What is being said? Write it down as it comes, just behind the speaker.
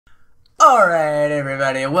Alright,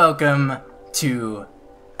 everybody, welcome to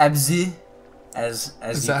Abzu. As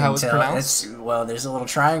Is you that can how it's tell, pronounced? well, there's a little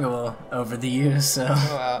triangle over the U, so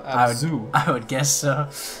Abzu. I would guess so.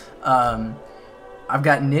 I've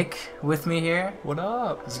got Nick with me here. What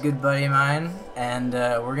up? He's a good buddy of mine, and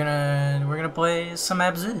we're gonna play some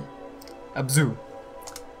Abzu. Abzu.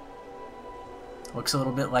 Looks a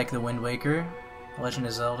little bit like the Wind Waker, Legend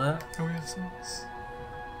of Zelda. Oh yes, yes.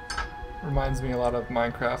 Reminds me a lot of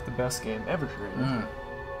Minecraft, the best game ever created.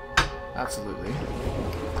 Absolutely.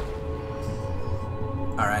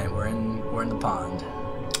 All right, we're in the pond.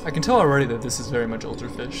 I can tell already that this is very much Ultra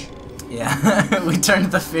Fish. Yeah, we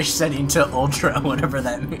turned the fish setting to ultra, whatever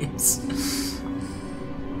that means.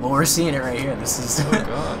 Well, we're seeing it right here. This is Oh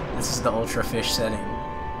god. this is the ultra fish setting.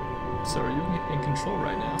 So are you in control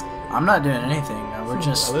right now? I'm not doing anything. We're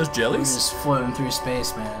just Are those jellies? We're just floating through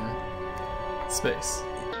space, man. Space.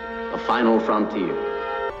 The final frontier.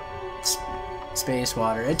 Space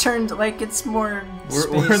water. It turned like it's more.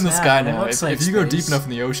 We're in the sky It now. looks If, like if you go space. deep enough in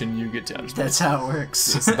the ocean, you get to outer space. That's how it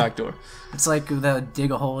works. It's the back door. It's like the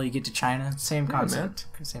dig a hole, you get to China. Same Yeah, concept.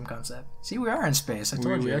 Same concept. See, we are in space. I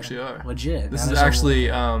told you. We actually are. Legit. This Now is there's a- actually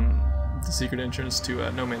the secret entrance to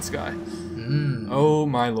No Man's Sky. Oh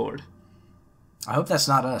my lord. I hope that's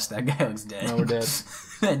not us. That guy looks dead. No, we're dead.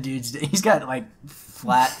 That dude's dead. He's got like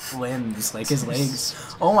flat limbs, like his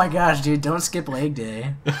legs. Oh my gosh, dude! Don't skip leg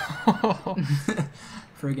day.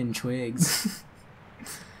 Friggin' twigs.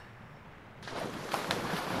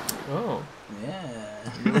 Oh, Yeah.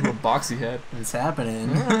 your little boxy head. It's happening.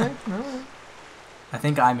 Alright. I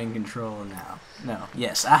think I'm in control now. No.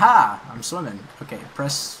 Yes. Aha! I'm swimming. Okay,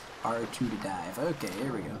 press R2 to dive. Okay,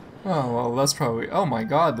 here we go. Oh, well, that's probably... Oh my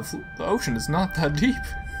god, the ocean is not that deep.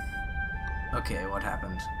 Okay, what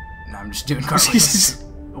happened? No, I'm just doing cartwheels.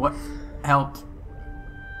 What? Help.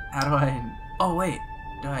 How do I... Oh, wait.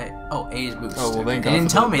 Do I... Oh, A is boost. Oh, well, Okay. thank They God.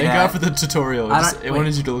 didn't tell me thank that. God for the tutorial. I don't- It wait.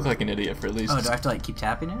 wanted you to look like an idiot for at least... Oh, do I have to, like, keep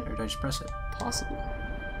tapping it? Or do I just press it? Possibly.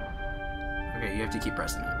 Okay, you have to keep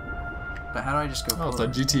pressing it. But how do I just go Oh, it's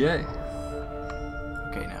forward? like GTA.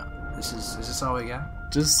 Okay, now. Is this all we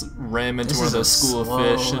got? Just ram into This one of is a those school slow-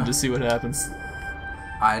 of fish and just see what happens.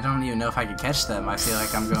 I don't even know if I could catch them. I feel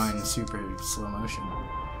like I'm going super slow motion.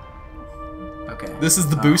 Okay. This is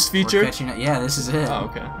the boost we're feature? catching it. Yeah, this is it. Oh,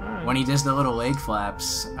 okay. Alright. When he does the little leg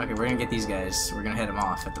flaps. Okay, we're gonna get these guys. We're gonna head them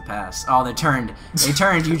off at the pass. Oh, they turned. They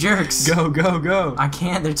turned, you jerks. Go, go, go. I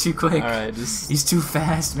can't. They're too quick. Alright, just... He's too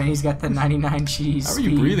fast, man. He's got the 99 cheese. How are you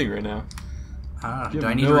speed. breathing right now? I don't know. You Do I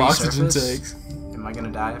have need no to oxygen resurface? tanks. Am I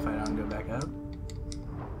gonna die if I don't go back up?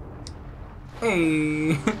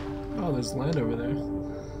 Hey. Oh, there's land over there.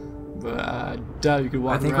 But I doubt you could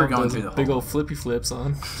walk I think around we're going with through those the big hole. old flippy flips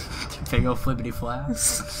on. Big ol' flippity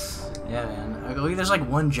flaps. Yeah, man. Okay, look, there's like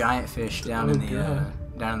one giant fish down Oh, in the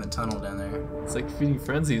God. down in the tunnel down there. It's like feeding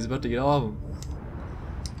frenzy. He's about to get all of them.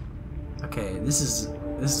 Okay, this is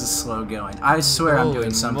slow going. I swear I'm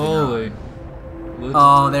doing something moly. wrong.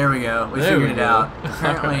 Oh, there we go. We There we figured it go. out.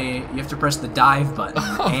 Apparently, you have to press the dive button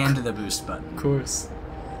and the boost button. Of course.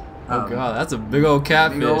 Oh Um, god, that's a big old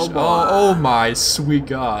catfish. big old boy. Oh my sweet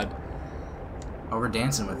god. Oh, we're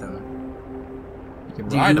dancing with him. You can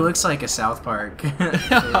Dude, ride he him. looks like a South Park fish,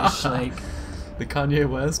 like The Kanye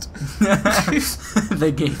West.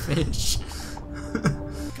 the gay fish.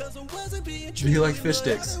 Do you like fish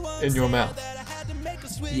sticks in your mouth?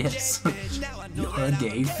 Yes. You're a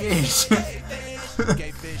gay fish.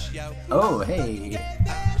 Oh, hey.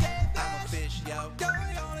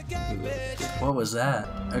 What was that?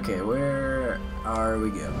 Okay, where are we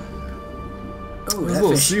going? Oh, Those that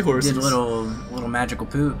little fish seahorses. did little magical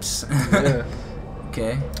poops. Yeah.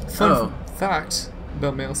 Okay. Fun Oh, fact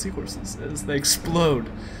about male seahorses is they explode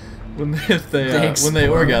when they They when they explode?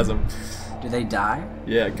 orgasm. do they die?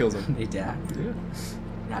 Yeah, it kills them. They die.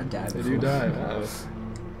 Yeah, I've died they before. do die. Wow.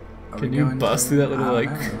 Are Can we you going bust to- through that little I like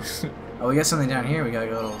don't know. Oh, we got something down here. We gotta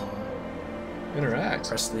go interact?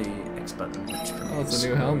 press the X button. Which Oh, it's a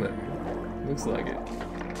new helmet. Looks like it.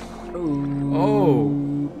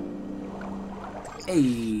 Oh.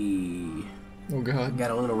 Hey. Oh god.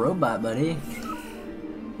 Got a little robot, buddy.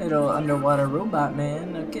 Little underwater robot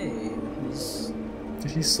man. Okay.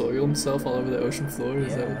 Did he soil himself all over the ocean floor?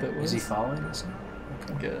 Is that what that was? Is he following us now?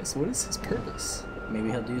 I Okay. guess. What is his purpose? Maybe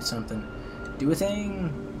he'll do something. Do a thing.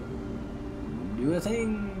 Do a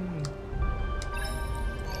thing.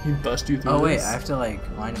 He bust you through Oh wait, this? I have to like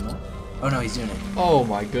line him up. Oh no, he's doing it. Oh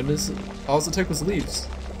my goodness. All it took was leaves.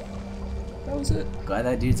 That was it. Glad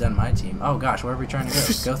that dude's on my team. Oh gosh, where are we trying to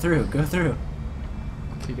go? Go through. Go through.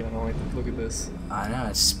 Keegan, I don't like to look at this. I know,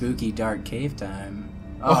 it's spooky dark cave time.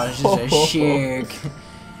 Oh, it's just a shark.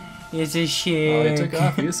 It's a Oh, shark. he took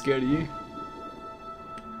off. He was scared of you.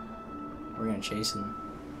 We're gonna chase him.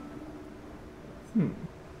 Hmm.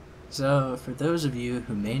 So, for those of you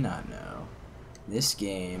who may not know, this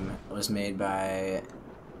game was made by,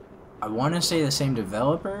 I want to say the same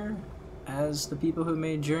developer as the people who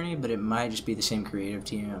made Journey, but it might just be the same creative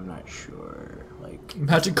team. I'm not sure. Like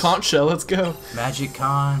Magic Conch shell. Let's go. Magic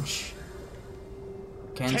Conch.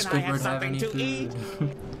 Can I Squidward have something any to food?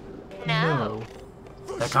 eat? No.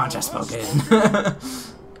 The Conch has spoken.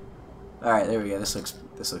 All right, there we go. This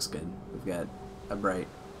looks good. We've got a bright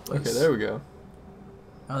place. Okay, there we go.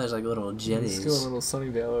 Oh, there's like little jellies. Let's go a little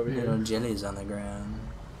Sunnyvale over Little here. jellies on the ground.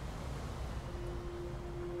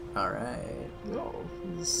 Alright, Oh,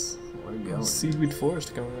 this we're going. seaweed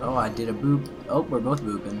forest coming Oh, out. I did a boop. Oh, we're both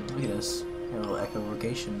booping. Look at us. Got a little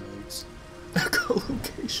echolocation moves.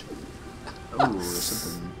 Echolocation. Oh,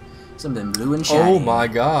 something blue and shiny. Oh my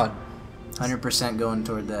god. 100% going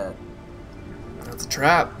toward that. That's a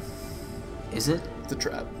trap. Is it? It's a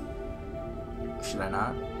trap. Should I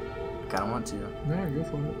not? Kinda want to. No, go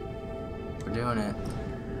for it. We're doing it.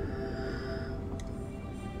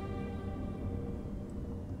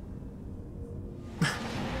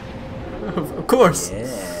 Of course.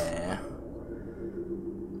 Yeah.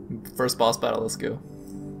 First boss battle, let's go.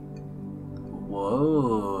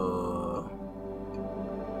 Whoa.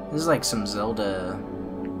 This is like some Zelda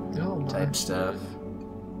Oh, my. type stuff.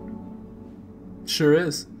 Sure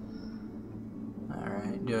is.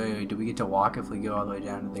 Alright. Do we get to walk if we go all the way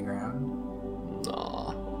down to the ground?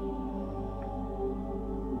 Aw.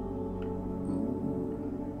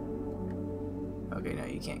 Okay, no,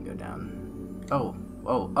 you can't go down. Oh.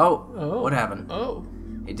 What happened? Oh.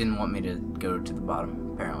 It didn't want me to go to the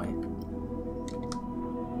bottom, apparently.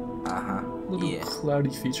 Uh-huh. Little Yeah. cloudy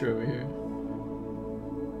feature over here.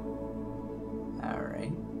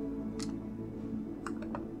 Alright.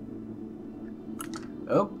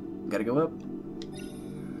 Oh, gotta go up.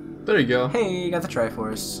 There you go. Hey, got the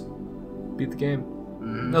Triforce. Beat the game.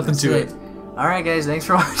 Mm, Nothing that's to it. Alright, guys, thanks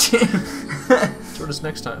for watching. Join us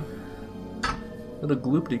next time. Little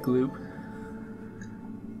gloopity gloop.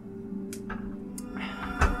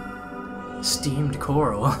 Steamed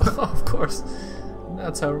coral. Of course.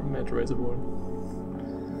 That's how manta rays are born.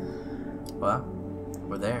 Well,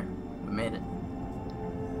 we're there. We made it.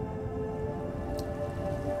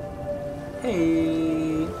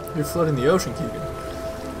 Hey. You're flooding the ocean, Keegan.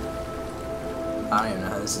 I don't even know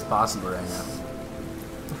how this is possible right now.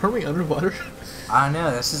 Are we underwater? I don't know.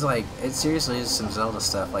 This is like, it seriously is some Zelda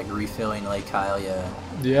stuff, like refilling Lake Hylia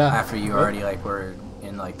Yeah. after you already like were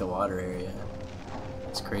in like the water area.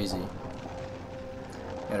 It's crazy.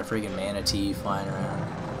 Got a freaking manatee flying around.